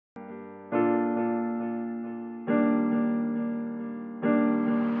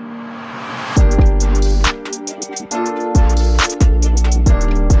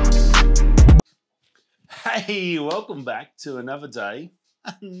Hey, welcome back to another day,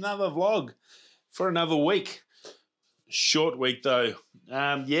 another vlog for another week. Short week though.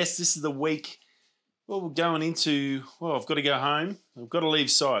 Yes, this is the week. Well, we're going into. Well, I've got to go home. I've got to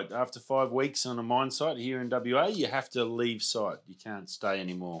leave site after 5 weeks on a mine site here in WA. You have to leave site. You can't stay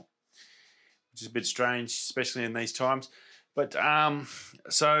anymore, which is a bit strange, especially in these times. But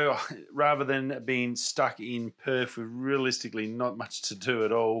so rather than being stuck in Perth with realistically not much to do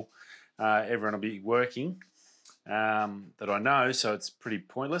at all, everyone will be working. That I know, so it's pretty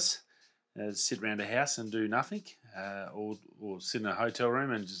pointless. Sit around a house and do nothing, or sit in a hotel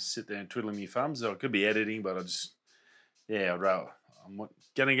room and just sit there and twiddling my thumbs. Or I could be editing, but I'm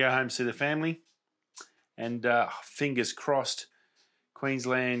going to go home, see the family, and fingers crossed,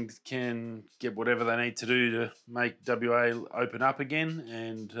 Queensland can get whatever they need to do to make WA open up again,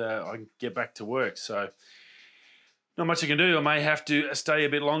 and I can get back to work. So not much I can do. I may have to stay a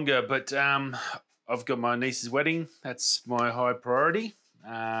bit longer, but I've got my niece's wedding. That's my high priority.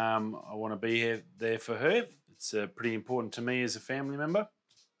 I want to be there for her. It's pretty important to me as a family member.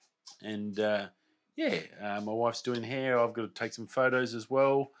 And my wife's doing hair. I've got to take some photos as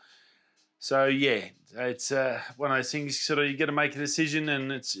well. So yeah, it's one of those things. Sort of, you got to make a decision,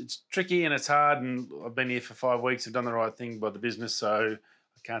 and it's tricky and it's hard. And I've been here for 5 weeks. I've done the right thing by the business, so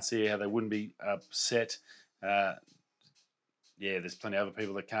I can't see how they wouldn't be upset. There's plenty of other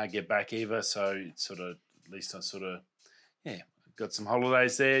people that can't get back either. So it's sort of, at least got some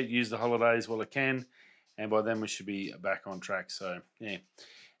holidays there. Use the holidays while I can, and by then we should be back on track. So yeah.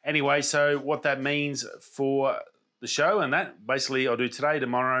 Anyway, so what that means for the show, and that basically I'll do today,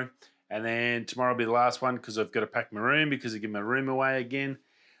 tomorrow, and then tomorrow will be the last one because I've got to pack my room because I give my room away again.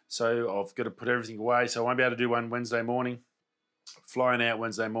 So I've got to put everything away. So I won't be able to do one Wednesday morning. Flying out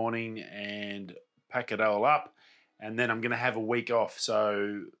Wednesday morning and pack it all up. And then I'm going to have a week off,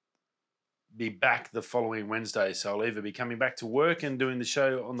 so be back the following Wednesday. So I'll either be coming back to work and doing the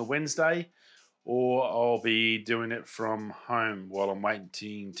show on the Wednesday, or I'll be doing it from home while I'm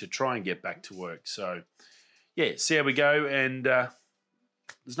waiting to try and get back to work. So, yeah, see how we go. And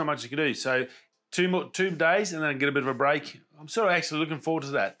there's not much you can do. So 2 days and then I get a bit of a break. I'm sort of actually looking forward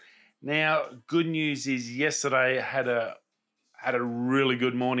to that. Now, good news is yesterday I had a really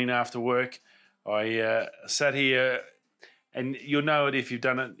good morning after work. I sat here, and you'll know it if you've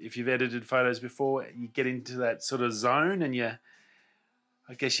done it, if you've edited photos before. You get into that sort of zone, and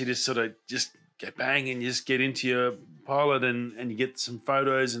I guess you just sort of just get bang and you just get into your pilot, and you get some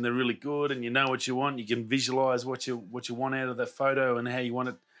photos, and they're really good, and you know what you want. You can visualize what you want out of that photo and how you want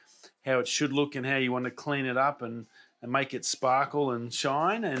it, how it should look, and how you want to clean it up and make it sparkle and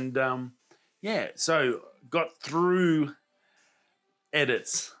shine. And so got through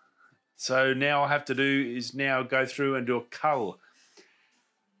edits. So now all I have to do is now go through and do a cull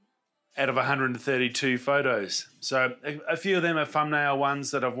out of 132 photos. So a few of them are thumbnail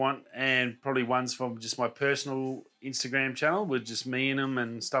ones that I've want, and probably ones from just my personal Instagram channel with just me in them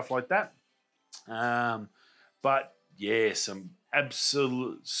and stuff like that. But yeah, some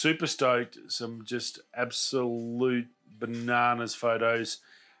absolute super stoked, some just absolute bananas photos.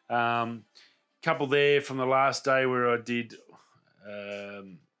 Couple there from the last day where I did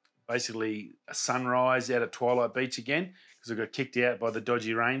basically a sunrise out at Twilight Beach again, because I got kicked out by the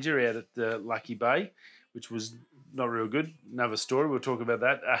dodgy ranger out at the Lucky Bay, which was not real good. Another story. We'll talk about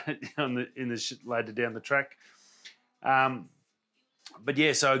that later down the track. But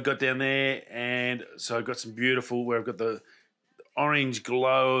yeah, so I got down there, and so I got some beautiful, where I've got the orange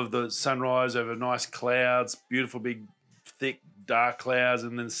glow of the sunrise over nice clouds, beautiful big thick dark clouds,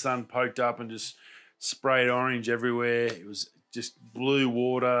 and then the sun poked up and just sprayed orange everywhere. It was just blue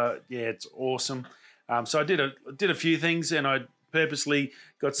water. Yeah, it's awesome. So I did a few things, and I purposely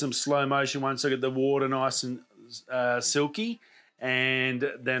got some slow motion ones so I get the water nice and silky, and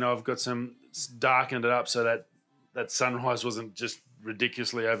then I've got some darkened it up so that sunrise wasn't just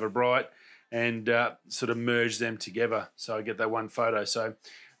ridiculously over bright, and sort of merge them together so I get that one photo. So a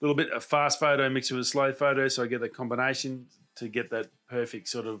little bit of fast photo mixed with a slow photo, so I get that combination to get that perfect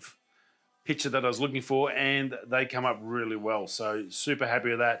sort of picture that I was looking for, and they come up really well. So super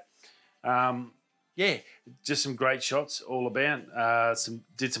happy with that. Just some great shots all about.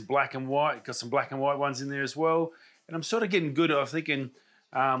 Did some black and white, got some black and white ones in there as well. And I'm sort of getting good. I'm thinking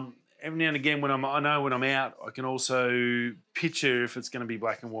every now and again when I know when I'm out, I can also picture if it's going to be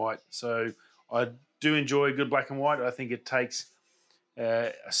black and white. So I do enjoy good black and white. I think it takes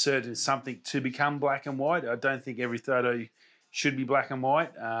a certain something to become black and white. I don't think every photo should be black and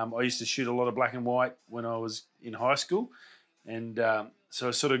white. I used to shoot a lot of black and white when I was in high school, and so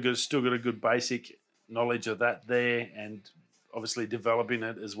I sort of still got a good basic knowledge of that there, and obviously developing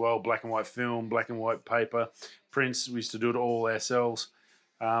it as well. Black and white film, black and white paper, prints. We used to do it all ourselves.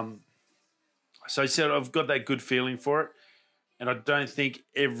 So I've got that good feeling for it. And I don't think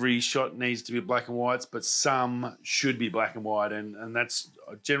every shot needs to be black and whites, but some should be black and white. And that's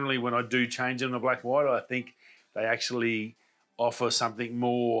generally when I do change them to black and white, I think they actually offer something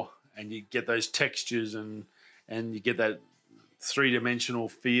more, and you get those textures and you get that three-dimensional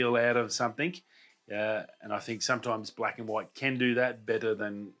feel out of something. And I think sometimes black and white can do that better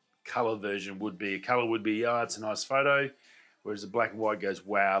than color version would be. A color would be, oh, it's a nice photo, whereas the black and white goes,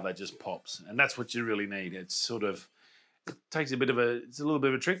 wow, that just pops. And that's what you really need. It's sort of, it takes it's a little bit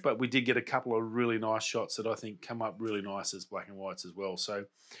of a trick, but we did get a couple of really nice shots that I think come up really nice as black and whites as well. So,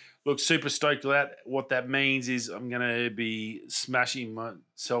 look, super stoked with that. What that means is I'm going to be smashing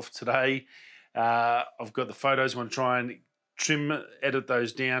myself today. I've got the photos. I want to try and edit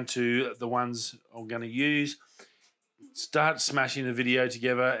those down to the ones I'm going to use. Start smashing the video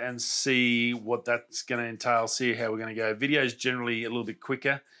together and see what that's going to entail, see how we're going to go. Video's generally a little bit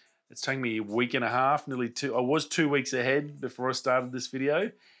quicker. It's taken me a week and a half, nearly two. I was 2 weeks ahead before I started this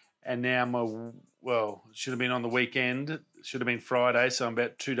video. And now it should have been on the weekend. It should have been Friday, so I'm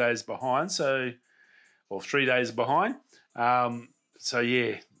about 2 days behind. 3 days behind. So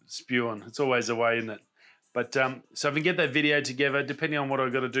yeah, spewing. It's always the way, isn't it? But so if I can get that video together, depending on what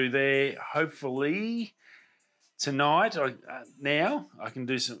I've got to do there, hopefully tonight, I can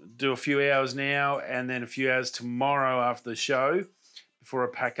do a few hours now, and then a few hours tomorrow after the show, before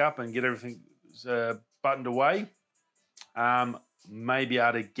I pack up and get everything buttoned away. Maybe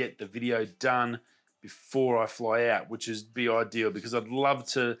able to get the video done before I fly out, which is be ideal, because I'd love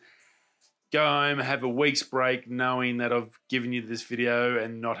to go home, have a week's break, knowing that I've given you this video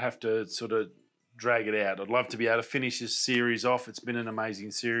and not have to sort of drag it out. I'd love to be able to finish this series off. It's been an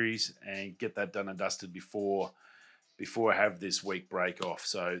amazing series, and get that done and dusted before I have this week break off.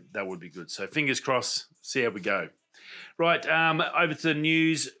 So that would be good. So fingers crossed, see how we go. Right, over to the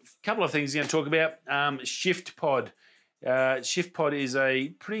news. A couple of things I'm going to talk about. ShiftPod. ShiftPod is a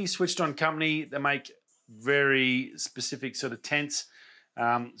pretty switched-on company. They make very specific sort of tents.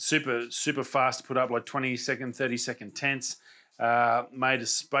 Super fast to put up, like 20-second, 30-second tents. Made of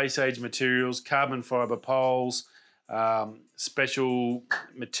space-age materials, carbon fiber poles, special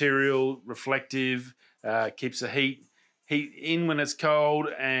material, reflective, keeps the heat in when it's cold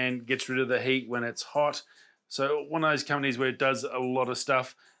and gets rid of the heat when it's hot. So one of those companies where it does a lot of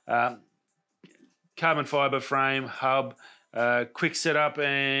stuff. Carbon fiber frame, hub, quick setup,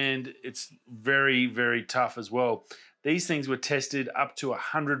 and it's very, very tough as well. These things were tested up to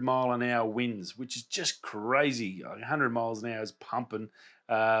 100-mile-an-hour winds, which is just crazy. 100 miles an hour is pumping.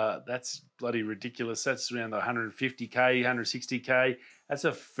 That's bloody ridiculous. That's around the 150k, 160k. That's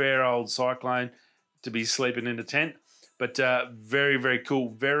a fair old cyclone to be sleeping in a tent. But very, very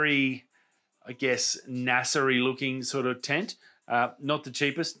cool. Very, I guess, NASA-y looking sort of tent. Not the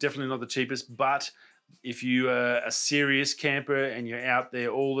cheapest, definitely not the cheapest, but if you are a serious camper and you're out there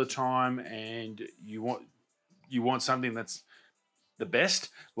all the time and you want something that's the best,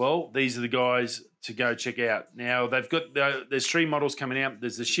 well, these are the guys to go check out. Now, there's 3 models coming out.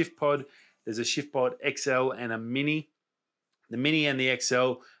 There's the ShiftPod, there's a ShiftPod XL and a Mini. The Mini and the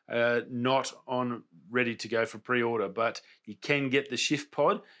XL are not ready to go for pre-order, but you can get the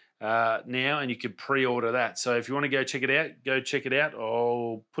ShiftPod now, and you can pre-order that. So if you want to go check it out, go check it out.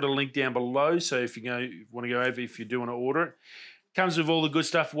 I'll put a link down below. So if you want to go over, if you do want to order it, comes with all the good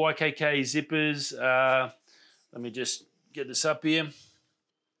stuff. YKK zippers. Let me just get this up here.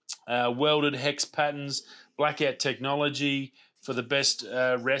 Welded hex patterns, blackout technology for the best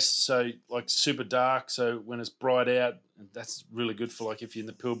rest. So like super dark. So when it's bright out, that's really good for like if you're in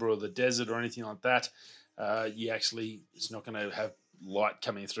the Pilbara or the desert or anything like that. It's not going to have light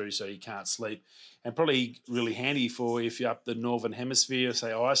coming through, so you can't sleep. And probably really handy for if you're up the northern hemisphere,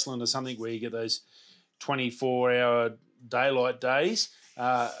 say Iceland or something, where you get those 24-hour daylight days.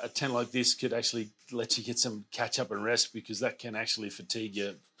 A tent like this could actually let you get some catch up and rest, because that can actually fatigue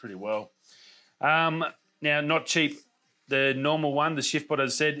you pretty well. Now, not cheap. The normal one, the ShiftPod,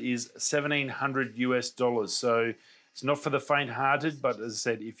 as I said, is $1,700 US. So it's not for the faint-hearted, but as I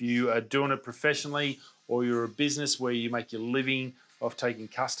said, if you are doing it professionally, or you're a business where you make your living off taking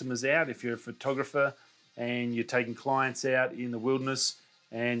customers out, if you're a photographer and you're taking clients out in the wilderness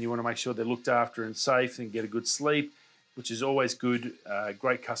and you want to make sure they're looked after and safe and get a good sleep, which is always good,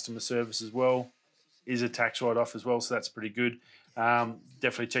 great customer service as well, is a tax write-off as well, so that's pretty good.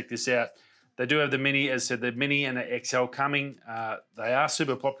 Definitely check this out. They do have the Mini, as I said, the Mini and the XL coming. They are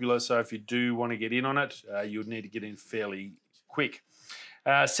super popular, so if you do want to get in on it, you would need to get in fairly quick.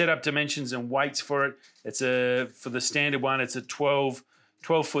 Setup dimensions and weights for it. For the standard one, it's a 12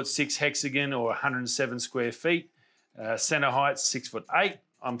 foot 6 hexagon or 107 square feet. Center height 6'8".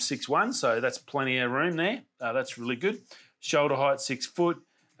 I'm 6'1", so that's plenty of room there. That's really good. Shoulder height 6 foot.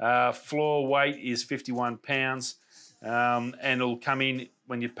 Floor weight is 51 pounds. And it'll come in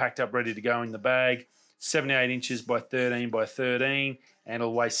when you're packed up, ready to go in the bag. 78 inches by 13 by 13, and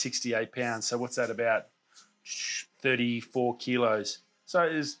it'll weigh 68 pounds. So what's that, about 34 kilos? So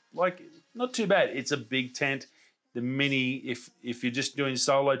it's like not too bad. It's a big tent. The mini, if you're just doing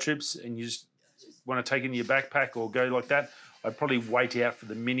solo trips and you just want to take it in your backpack or go like that, I'd probably wait out for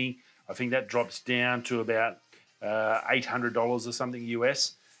the mini. I think that drops down to about $800 or something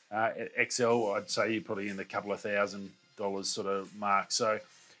US. XL, I'd say you're probably in the couple of $1,000 sort of mark. So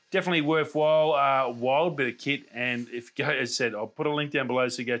definitely worthwhile. Wild bit of kit. And as I said, I'll put a link down below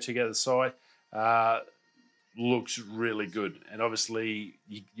so you go check out the site. Looks really good. And obviously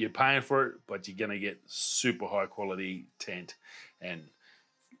you're paying for it, but you're going to get super high quality tent and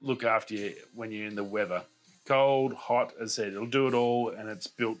look after you when you're in the weather. Cold, hot, as I said, it'll do it all, and it's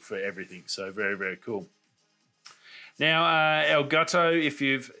built for everything. So very, very cool. Now, Elgato, if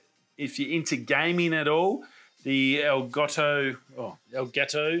you're into gaming at all, the Elgato. Oh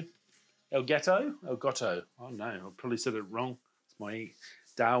no, I probably said it wrong. It's my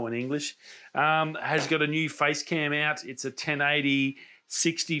Darwin English. Has got a new face cam out. It's a 1080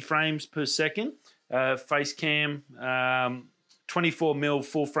 60 frames per second face cam. 24mm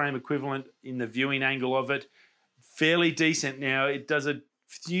full frame equivalent in the viewing angle of it. Fairly decent. Now, it does a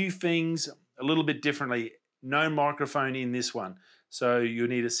few things a little bit differently. No microphone in this one, so you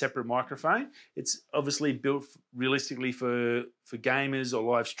need a separate microphone. It's obviously built realistically for gamers or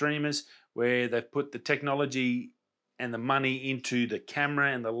live streamers, where they've put the technology and the money into the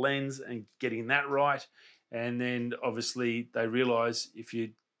camera and the lens and getting that right. And then obviously they realise if you're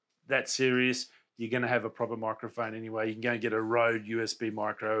that serious, you're going to have a proper microphone anyway. You can go and get a Rode USB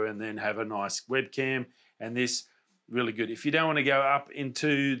micro and then have a nice webcam. And this, really good. If you don't want to go up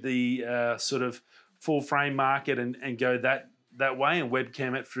into the sort of full frame market and go that way and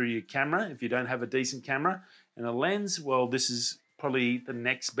webcam it through your camera, if you don't have a decent camera and a lens, well, this is probably the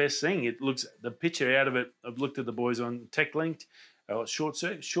next best thing. It looks, the picture out of it, I've looked at the boys on TechLinked, Short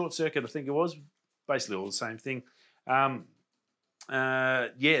Circuit, I think it was, basically all the same thing. Yeah,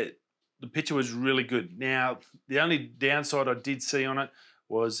 the picture was really good. Now, the only downside I did see on it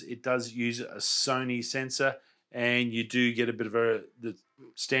was it does use a Sony sensor, and you do get a bit of the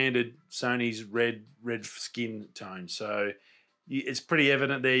standard Sony's red skin tone. So it's pretty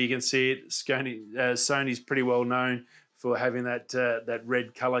evident there. You can see it. Sony's pretty well known for having that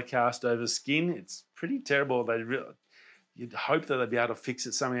red color cast over skin. It's pretty terrible. You'd hope that they'd be able to fix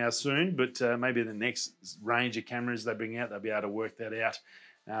it somehow soon, but maybe the next range of cameras they bring out, they'll be able to work that out.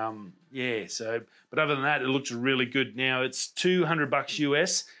 Yeah, so, but other than that, it looks really good. Now, it's $200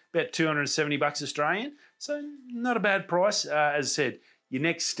 US, about $270 Australian, so not a bad price. As I said, your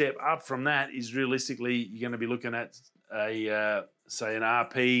next step up from that is realistically, you're going to be looking at say an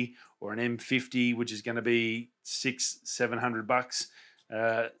RP or an M50, which is going to be $600-700,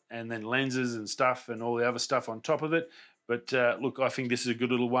 and then lenses and stuff and all the other stuff on top of it. But look, I think this is a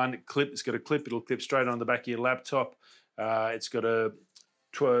good little one. It's got a clip. It'll clip straight on the back of your laptop. It's got a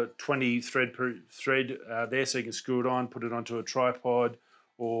 20 thread there, so you can screw it on, put it onto a tripod,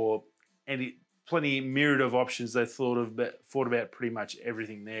 or plenty myriad of options. They thought about pretty much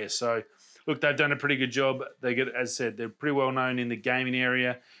everything there. So look, they've done a pretty good job. They get, as I said, they're pretty well known in the gaming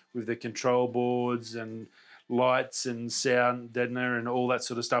area with the control boards and lights and sound deadener and all that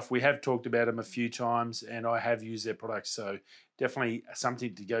sort of stuff. We have talked about them a few times, and I have used their products, so definitely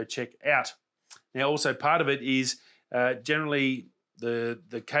something to go check out. Now, also part of it is generally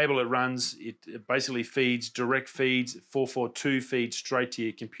the cable it runs, it basically direct feeds, 442 feeds straight to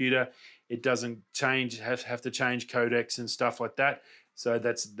your computer. It doesn't have to change codecs and stuff like that. So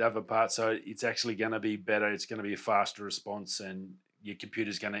that's the other part. So it's actually going to be better. It's going to be a faster response, and your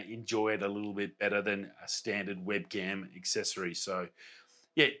computer's going to enjoy it a little bit better than a standard webcam accessory. So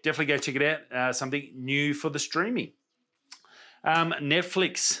yeah, definitely go check it out. Something new for the streaming.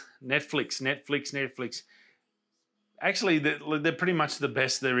 Netflix. Actually, they're pretty much the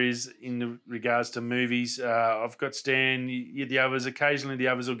best there is in regards to movies. I've got Stan, the others. Occasionally, the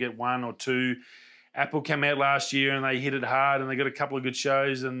others will get one or two. Apple came out last year and they hit it hard, and they got a couple of good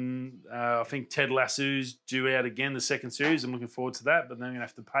shows. And I think Ted Lasso's due out again, the second series. I'm looking forward to that, but then I'm going to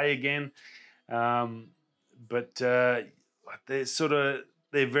have to pay again. But they're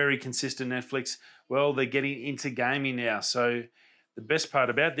very consistent, Netflix. Well, they're getting into gaming now. So the best part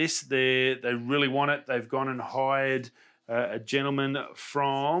about this, they really want it. They've gone and hired a gentleman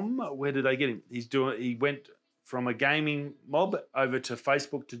from, where did they get him? He went from a gaming mob over to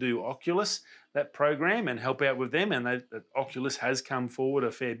Facebook to do Oculus, that program, and help out with them. And Oculus has come forward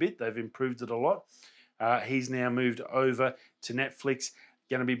a fair bit. They've improved it a lot. He's now moved over to Netflix,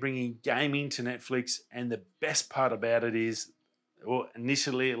 going to be bringing gaming to Netflix. And the best part about it is, or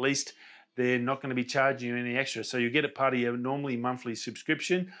initially at least, they're not going to be charging you any extra. So you get a part of your normally monthly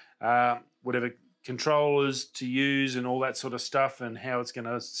subscription, whatever controllers to use and all that sort of stuff, and how it's going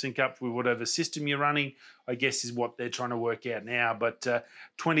to sync up with whatever system you're running, I guess is what they're trying to work out now. But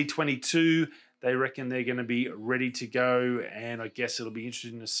 2022, they reckon they're going to be ready to go, and I guess it'll be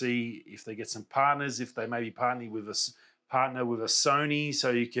interesting to see if they get some partners, if they maybe partner with a Sony,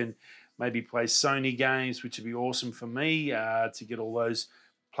 so you can maybe play Sony games, which would be awesome for me, to get all those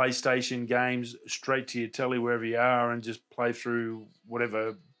PlayStation games straight to your telly wherever you are and just play through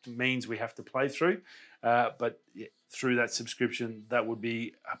whatever means we have to play through. But through that subscription, that would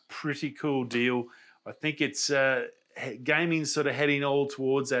be a pretty cool deal. I think it's gaming sort of heading all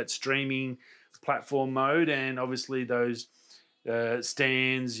towards that streaming platform mode, and obviously those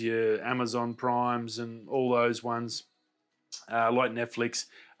stands, your Amazon Primes and all those ones like Netflix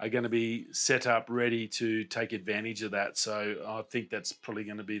are going to be set up ready to take advantage of that. So I think that's probably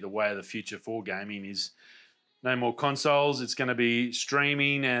going to be the way of the future for gaming, is no more consoles. It's going to be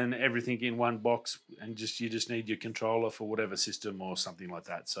streaming and everything in one box, and you just need your controller for whatever system or something like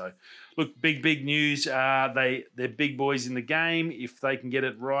that. So, look, big news. They're big boys in the game. If they can get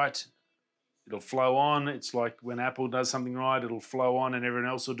it right, it'll flow on. It's like when Apple does something right, it'll flow on and everyone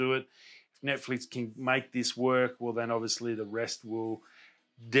else will do it. If Netflix can make this work, well, then obviously the rest will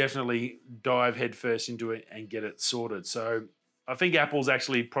definitely dive headfirst into it and get it sorted. So I think Apple's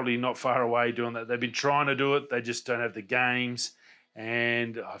actually probably not far away doing that. They've been trying to do it. They just don't have the games.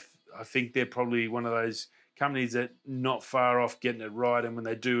 And I think they're probably one of those companies that not far off getting it right. And when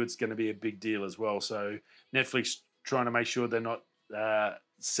they do, it's going to be a big deal as well. So Netflix trying to make sure they're not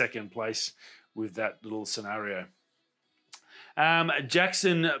second place with that little scenario.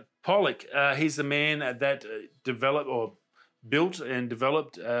 Jackson Pollock, he's the man that built and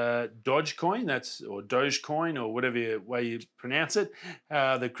developed Dogecoin, or Dogecoin, or whatever way you pronounce it,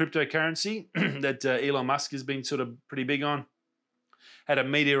 the cryptocurrency that Elon Musk has been sort of pretty big on. Had a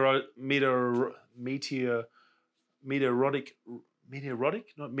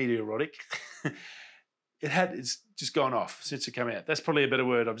it's just gone off since it came out. That's probably a better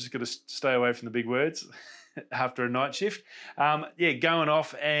word. I'm just going to stay away from the big words after a night shift. Going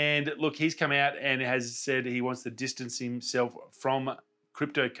off. And look, he's come out and has said he wants to distance himself from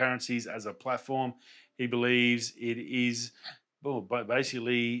cryptocurrencies as a platform. He believes it is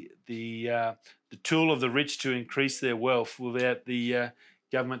basically the tool of the rich to increase their wealth without the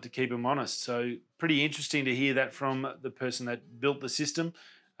government to keep them honest. So pretty interesting to hear that from the person that built the system.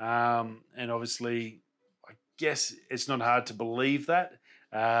 And obviously, I guess it's not hard to believe that.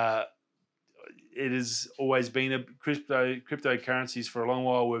 It has always been cryptocurrencies for a long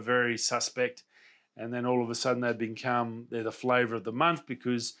while were very suspect, and then all of a sudden they're the flavour of the month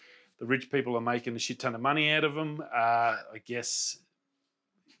because the rich people are making a shit ton of money out of them. I guess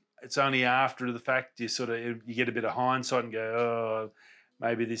it's only after the fact you get a bit of hindsight and go, oh,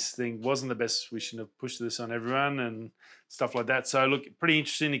 maybe this thing wasn't the best. We shouldn't have pushed this on everyone and stuff like that. So look, pretty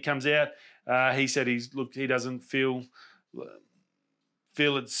interesting. He comes out. He said he doesn't feel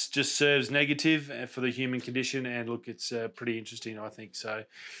it just serves negative for the human condition. And look, it's pretty interesting, I think. So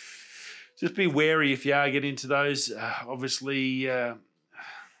just be wary if you are getting into those. Obviously, I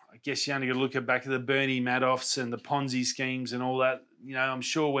guess you only got to look back at the Bernie Madoffs and the Ponzi schemes and all that. You know, I'm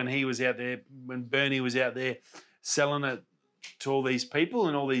sure when Bernie was out there selling it to all these people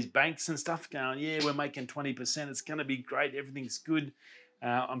and all these banks and stuff, going, yeah, we're making 20%. It's going to be great. Everything's good.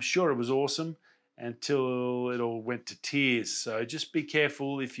 I'm sure it was awesome until it all went to tears. So just be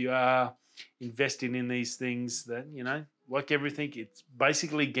careful if you are investing in these things that, like everything, it's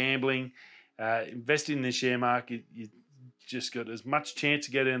basically gambling. Investing in the share market, you just got as much chance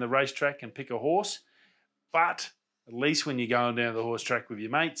to go down the racetrack and pick a horse. But at least when you're going down the horse track with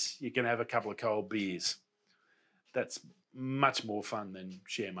your mates, you can have a couple of cold beers. That's much more fun than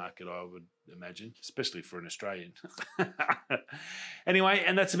share market, I would imagine, especially for an Australian. Anyway,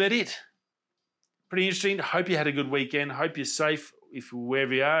 and that's about it. Pretty interesting. Hope you had a good weekend. Hope you're safe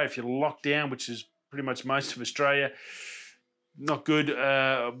wherever you are. If you're locked down, which is pretty much most of Australia, not good.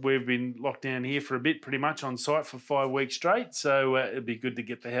 We've been locked down here for a bit, pretty much on site for 5 weeks straight. So it'd be good to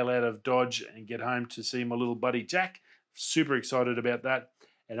get the hell out of Dodge and get home to see my little buddy Jack. Super excited about that.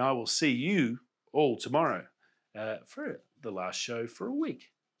 And I will see you all tomorrow for the last show for a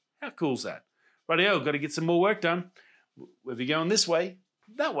week. How cool's that? Rightio, got to get some more work done. Whether you're going this way,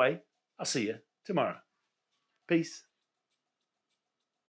 that way, I'll see you tomorrow. Peace.